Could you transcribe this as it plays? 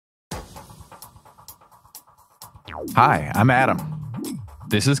Hi, I'm Adam,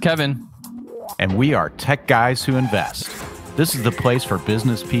 This is Kevin. and we are Tech Guys Who Invest. This is the place for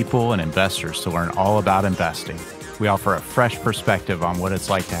business people and investors to learn all about investing. We offer a fresh perspective on what it's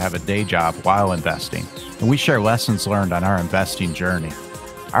like to have a day job while investing, and we share lessons learned on our investing journey.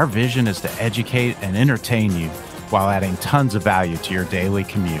 Our vision is to educate and entertain you while adding tons of value to your daily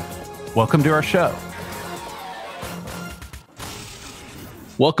commute. Welcome to our show.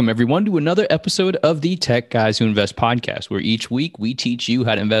 Welcome, everyone, to another episode of the Tech Guys Who Invest podcast, where each week we teach you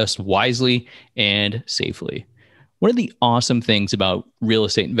how to invest wisely and safely. One of the awesome things about real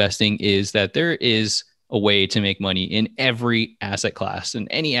estate investing is that there is a way to make money in every asset class, in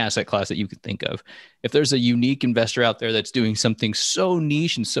any asset class that you could think of. If there's a unique investor out there that's doing something so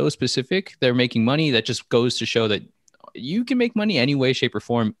niche and so specific, they're making money. That just goes to show that you can make money any way, shape, or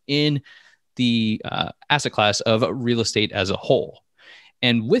form in the asset class of real estate as a whole.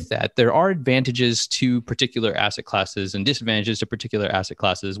 And with that, there are advantages to particular asset classes and disadvantages to particular asset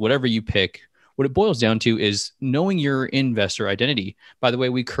classes, whatever you pick. What it boils down to is knowing your investor identity. By the way,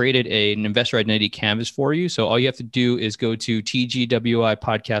 we created an investor identity canvas for you. So all you have to do is go to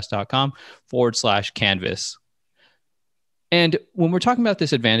tgwipodcast.com/canvas. And when we're talking about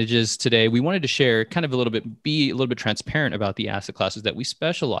disadvantages today, we wanted to share kind of be a little bit transparent about the asset classes that we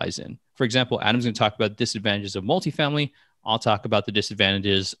specialize in. For example, Adam's going to talk about disadvantages of multifamily. I'll talk about the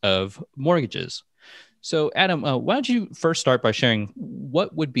disadvantages of mortgages. So Adam, why don't you first start by sharing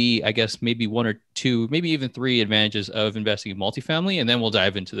what would be, I guess, maybe one or two, maybe even three advantages of investing in multifamily, and then we'll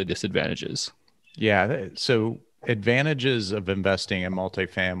dive into the disadvantages. Yeah, so advantages of investing in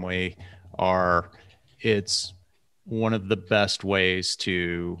multifamily are it's one of the best ways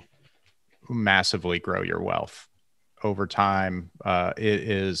to massively grow your wealth over time. It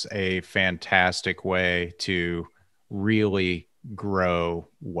is a fantastic way to really grow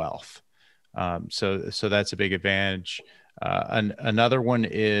wealth. So that's a big advantage. Another one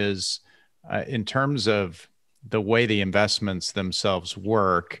is in terms of the way the investments themselves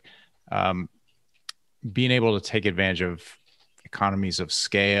work, being able to take advantage of economies of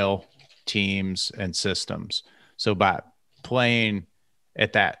scale, teams, and systems. So by playing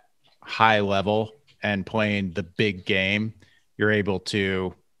at that high level and playing the big game, you're able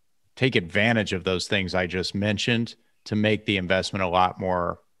to take advantage of those things I just mentioned to make the investment a lot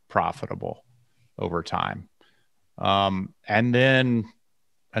more profitable over time. And then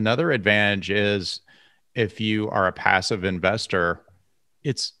another advantage is if you are a passive investor,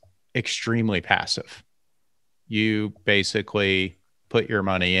 it's extremely passive. You basically put your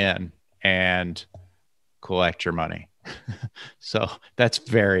money in and collect your money. So that's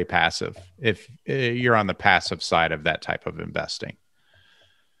very passive if you're on the passive side of that type of investing.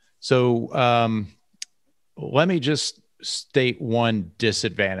 So let me just state one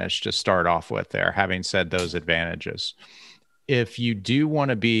disadvantage to start off with there, having said those advantages. If you do want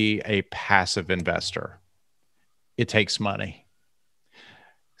to be a passive investor, it takes money.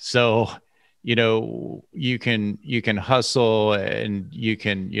 So, you can hustle and you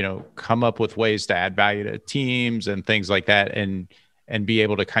can, come up with ways to add value to teams and things like that and be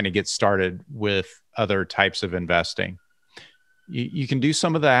able to kind of get started with other types of investing. You can do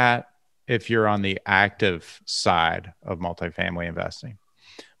some of that if you're on the active side of multifamily investing.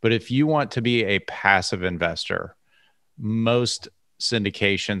 But if you want to be a passive investor, most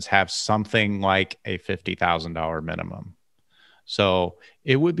syndications have something like a $50,000 minimum. So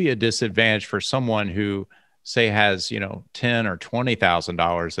it would be a disadvantage for someone who, say, has, $10,000 or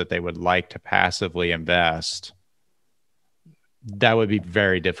 $20,000 that they would like to passively invest. That would be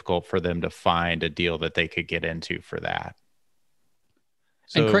very difficult for them to find a deal that they could get into for that.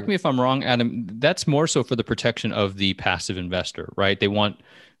 And correct me if I'm wrong, Adam, that's more so for the protection of the passive investor, right? To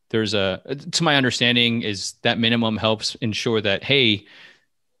my understanding, is that minimum helps ensure that, hey,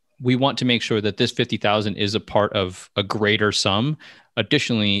 we want to make sure that this 50,000 is a part of a greater sum.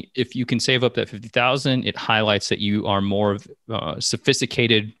 Additionally, if you can save up that 50,000, it highlights that you are more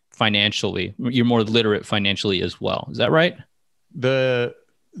sophisticated financially. You're more literate financially as well. Is that right? The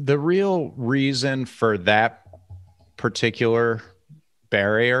real reason for that particular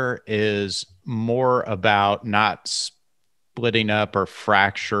barrier is more about not splitting up or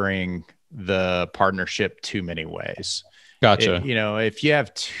fracturing the partnership too many ways. Gotcha. If you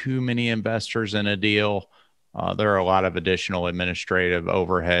have too many investors in a deal, there are a lot of additional administrative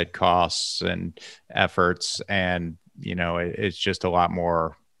overhead costs and efforts, and it's just a lot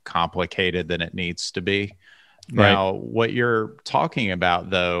more complicated than it needs to be. Right. Now, what you're talking about,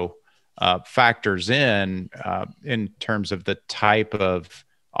 though, factors in terms of the type of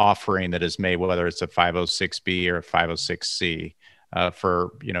offering that is made, whether it's a 506B or a 506C.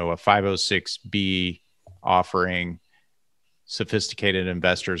 For a 506B offering sophisticated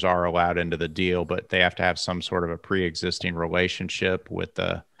investors are allowed into the deal, but they have to have some sort of a pre-existing relationship with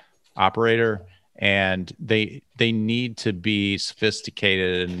the operator, and they need to be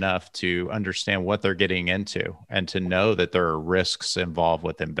sophisticated enough to understand what they're getting into and to know that there are risks involved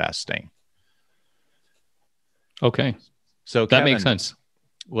with investing. Okay. So That makes Kevin, sense.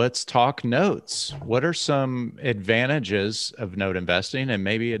 let's talk notes. What are some advantages of note investing and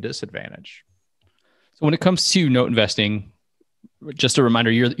maybe a disadvantage? So when it comes to note investing, just a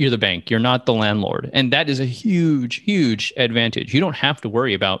reminder, you're the bank, you're not the landlord. And that is a huge advantage. You don't have to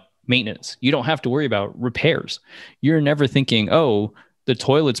worry about maintenance. You don't have to worry about repairs. You're never thinking, oh, the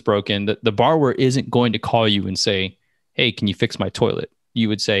toilet's broken. The borrower isn't going to call you and say, hey, can you fix my toilet? You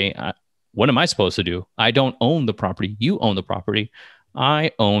would say, what am I supposed to do? I don't own the property. You own the property.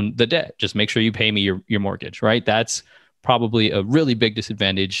 I own the debt. Just make sure you pay me your mortgage, right? That's probably a really big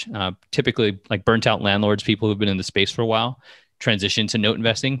disadvantage. Typically, like burnt out landlords, people who've been in the space for a while, transition to note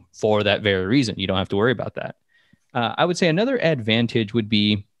investing for that very reason. You don't have to worry about that. I would say another advantage would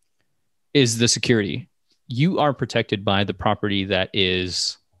be is the security. You are protected by the property that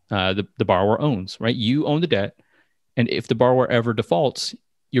is the borrower owns, right? You own the debt. And if the borrower ever defaults,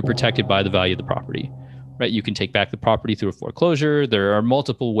 you're protected by the value of the property, right? You can take back the property through a foreclosure. There are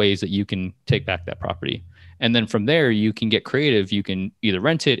multiple ways that you can take back that property. And then from there, you can get creative. You can either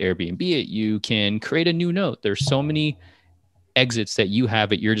rent it, Airbnb it. You can create a new note. There's so many exits that you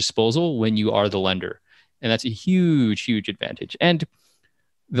have at your disposal when you are the lender. And that's a huge advantage. And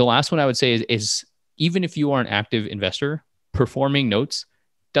the last one I would say is even if you are an active investor, performing notes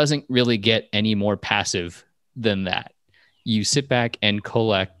doesn't really get any more passive than that. You sit back and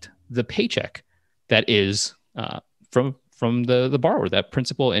collect the paycheck that is from the borrower, that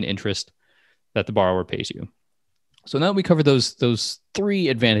principal and interest that the borrower pays you. So now that we cover those three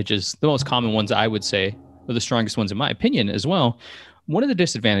advantages, the most common ones I would say, or the strongest ones in my opinion as well. One of the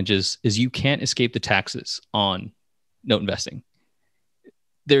disadvantages is you can't escape the taxes on note investing.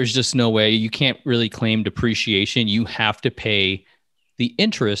 There's just no way. You can't really claim depreciation. You have to pay the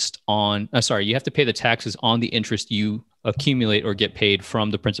interest on, you have to pay the taxes on the interest you accumulate or get paid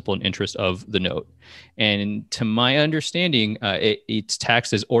from the principal and interest of the note. And to my understanding, it's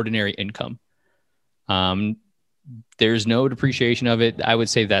taxed as ordinary income. There's no depreciation of it. I would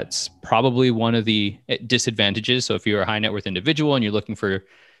say that's probably one of the disadvantages. So if you're a high net worth individual and you're looking for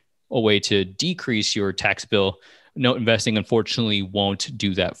a way to decrease your tax bill, note investing unfortunately won't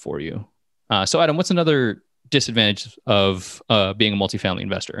do that for you. So Adam, what's another disadvantage of being a multifamily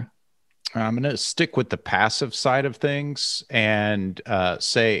investor? I'm going to stick with the passive side of things and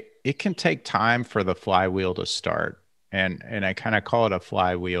say it can take time for the flywheel to start. And I kind of call it a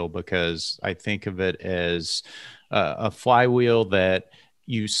flywheel because I think of it as a flywheel that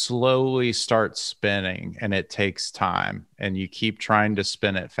you slowly start spinning and it takes time and you keep trying to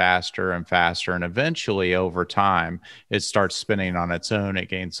spin it faster and faster. And eventually over time, it starts spinning on its own. It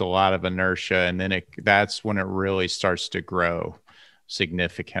gains a lot of inertia. And then that's when it really starts to grow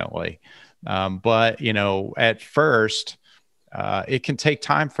significantly. But, at first, it can take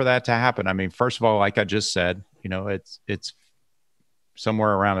time for that to happen. I mean, first of all, like I just said, it's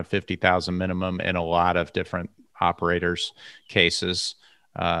somewhere around a 50,000 minimum in a lot of different operators' cases.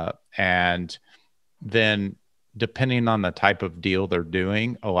 And then depending on the type of deal they're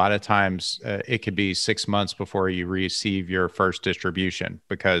doing, a lot of times it could be 6 months before you receive your first distribution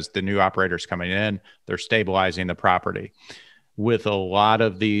because the new operator's coming in, they're stabilizing the property. With a lot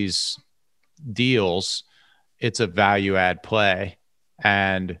of these deals, it's a value add play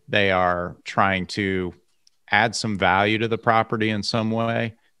and they are trying to add some value to the property in some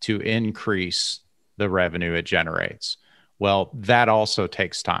way to increase the revenue it generates. Well, that also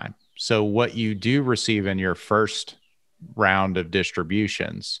takes time. So what you do receive in your first round of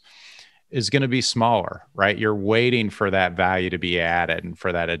distributions is going to be smaller, right? You're waiting for that value to be added and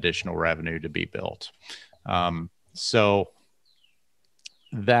for that additional revenue to be built. So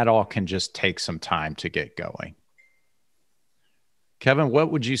that all can just take some time to get going. Kevin, what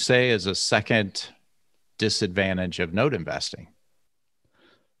would you say is a second disadvantage of note investing?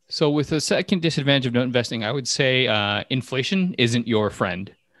 So with the second disadvantage of note investing, I would say inflation isn't your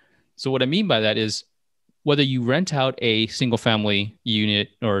friend. So what I mean by that is whether you rent out a single family unit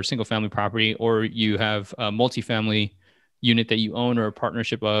or single family property, or you have a multifamily unit that you own or a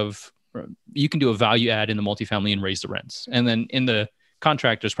partnership of, you can do a value add in the multifamily and raise the rents. And then in the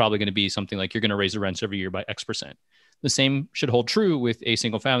contract, there's probably going to be something like you're going to raise the rents every year by X%. The same should hold true with a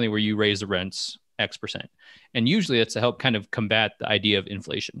single family where you raise the rents X%. And usually that's to help kind of combat the idea of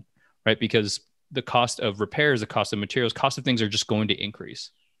inflation, right? Because the cost of repairs, the cost of materials, cost of things are just going to increase.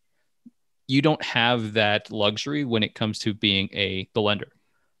 you don't have that luxury when it comes to being the lender,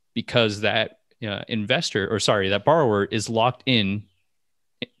 because that that borrower is locked in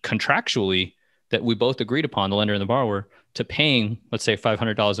contractually, that we both agreed upon, the lender and the borrower, to paying, let's say,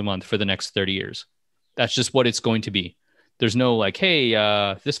 $500 a month for the next 30 years. That's just what it's going to be. There's no like, hey,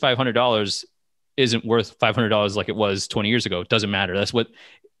 this $500 isn't worth $500 like it was 20 years ago. It doesn't matter. That's what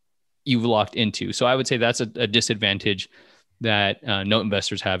you've locked into. So I would say that's a disadvantage that note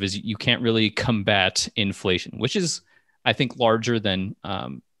investors have, is you can't really combat inflation, which is, I think, larger than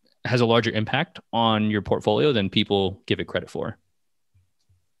has a larger impact on your portfolio than people give it credit for.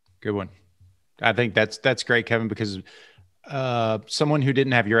 Good one. I think that's great, Kevin, because someone who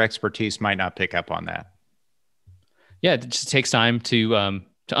didn't have your expertise might not pick up on that. Yeah, it just takes time to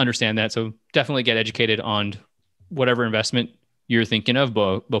understand that. So definitely get educated on whatever investment you're thinking of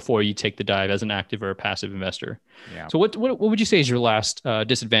before you take the dive as an active or a passive investor. Yeah. So what would you say is your last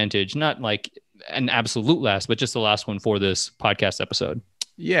disadvantage? Not like an absolute last, but just the last one for this podcast episode.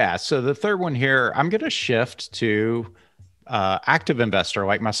 Yeah. So the third one here, I'm going to shift to active investor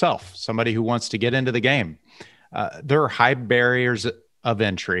like myself, somebody who wants to get into the game. There are high barriers of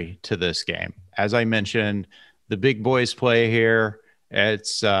entry to this game. As I mentioned, the big boys play here.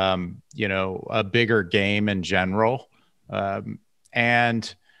 It's, a bigger game in general.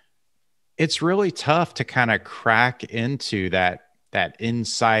 And it's really tough to kind of crack into that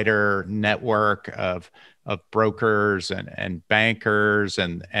insider network of brokers and bankers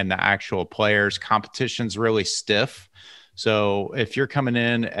and the actual players. Competition's really stiff. So if you're coming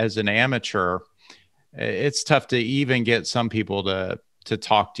in as an amateur, it's tough to even get some people to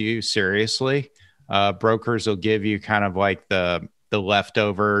talk to you seriously. Brokers will give you kind of like the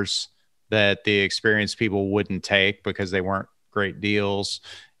leftovers that the experienced people wouldn't take because they weren't great deals.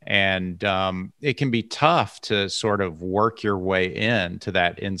 And it can be tough to sort of work your way into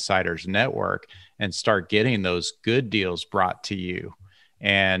that insider's network and start getting those good deals brought to you.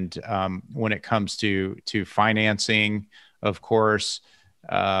 And when it comes to financing, of course,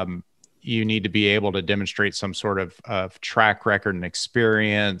 you need to be able to demonstrate some sort of track record and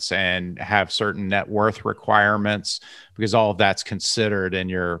experience and have certain net worth requirements, because all of that's considered in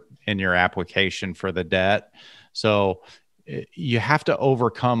your application for the debt. So you have to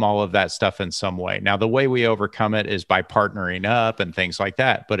overcome all of that stuff in some way. Now, the way we overcome it is by partnering up and things like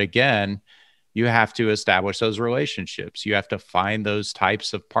that. But again, you have to establish those relationships. You have to find those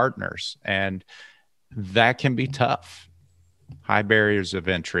types of partners, and that can be tough. High barriers of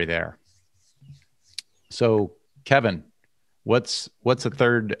entry there. So, Kevin, what's a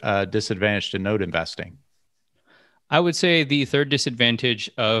third disadvantage to note investing? I would say the third disadvantage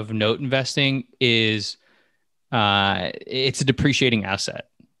of note investing is it's a depreciating asset.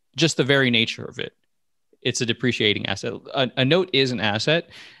 Just the very nature of it. It's a depreciating asset. A note is an asset.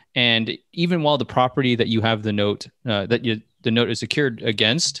 And even while the property that you have the note, the note is secured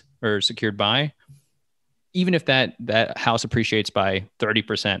against or secured by, even if that house appreciates by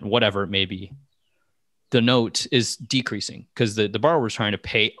 30%, whatever it may be, the note is decreasing because the borrower is trying to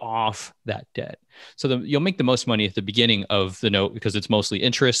pay off that debt. So you'll make the most money at the beginning of the note because it's mostly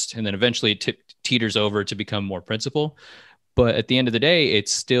interest, and then eventually it teeters over to become more principal. But at the end of the day,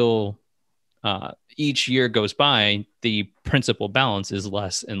 it's still each year goes by, the principal balance is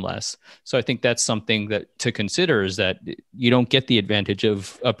less and less. So I think that's something that to consider, is that you don't get the advantage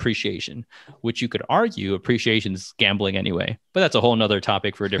of appreciation, which you could argue appreciation is gambling anyway, but that's a whole nother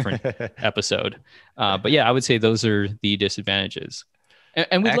topic for a different episode. But yeah, I would say those are the disadvantages.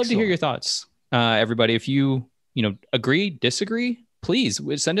 And we'd love to hear your thoughts. Everybody, if you agree, disagree, please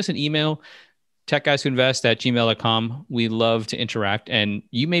send us an email, techguyswhoinvest@gmail.com. We love to interact, and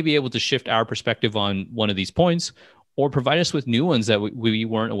you may be able to shift our perspective on one of these points or provide us with new ones that we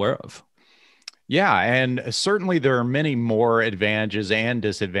weren't aware of. Yeah, and certainly there are many more advantages and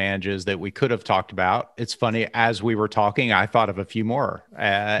disadvantages that we could have talked about. It's funny, as we were talking, I thought of a few more.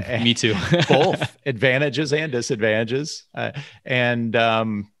 Me too. Both advantages and disadvantages. And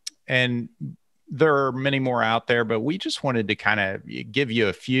there are many more out there, but we just wanted to kind of give you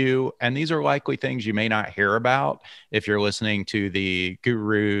a few. And these are likely things you may not hear about if you're listening to the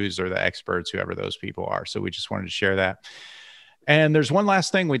gurus or the experts, whoever those people are. So we just wanted to share that. And there's one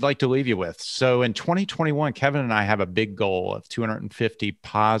last thing we'd like to leave you with. So in 2021, Kevin and I have a big goal of 250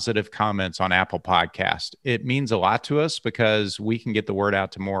 positive comments on Apple Podcast. It means a lot to us because we can get the word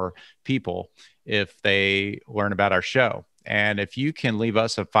out to more people if they learn about our show. And if you can leave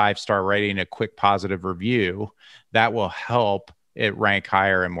us a 5-star rating, a quick positive review, that will help it rank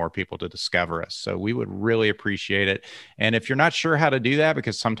higher and more people to discover us. So we would really appreciate it. And if you're not sure how to do that,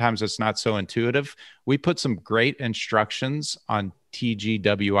 because sometimes it's not so intuitive, we put some great instructions on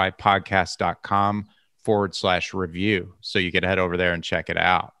tgwipodcast.com/review. So you can head over there and check it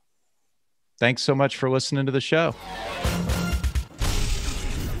out. Thanks so much for listening to the show.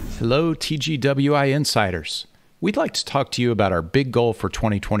 Hello, TGWI Insiders. We'd like to talk to you about our big goal for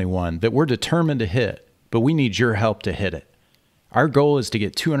 2021 that we're determined to hit, but we need your help to hit it. Our goal is to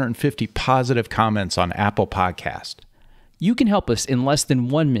get 250 positive comments on Apple Podcast. You can help us in less than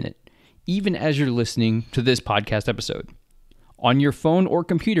 1 minute, even as you're listening to this podcast episode. On your phone or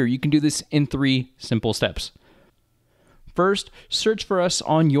computer, you can do this in 3 simple steps. First, search for us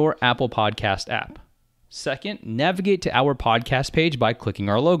on your Apple Podcast app. Second, navigate to our podcast page by clicking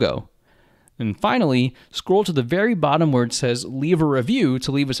our logo. And finally, scroll to the very bottom where it says leave a review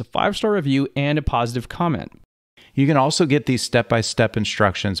to leave us a 5-star review and a positive comment. You can also get these step-by-step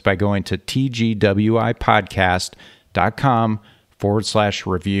instructions by going to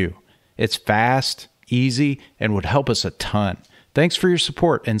tgwipodcast.com/review. It's fast, easy, and would help us a ton. Thanks for your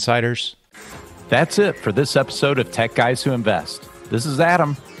support, insiders. That's it for this episode of Tech Guys Who Invest. This is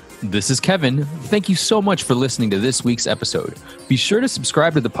Adam. This is Kevin. Thank you so much for listening to this week's episode. Be sure to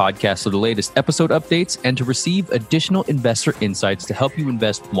subscribe to the podcast for the latest episode updates and to receive additional investor insights to help you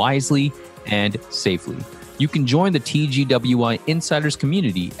invest wisely and safely. You can join the TGWI Insiders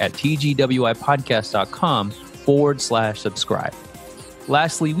community at tgwipodcast.com/subscribe.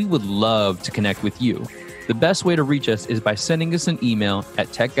 Lastly, we would love to connect with you. The best way to reach us is by sending us an email at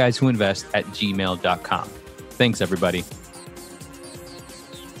techguyswhoinvest@gmail.com. Thanks, everybody.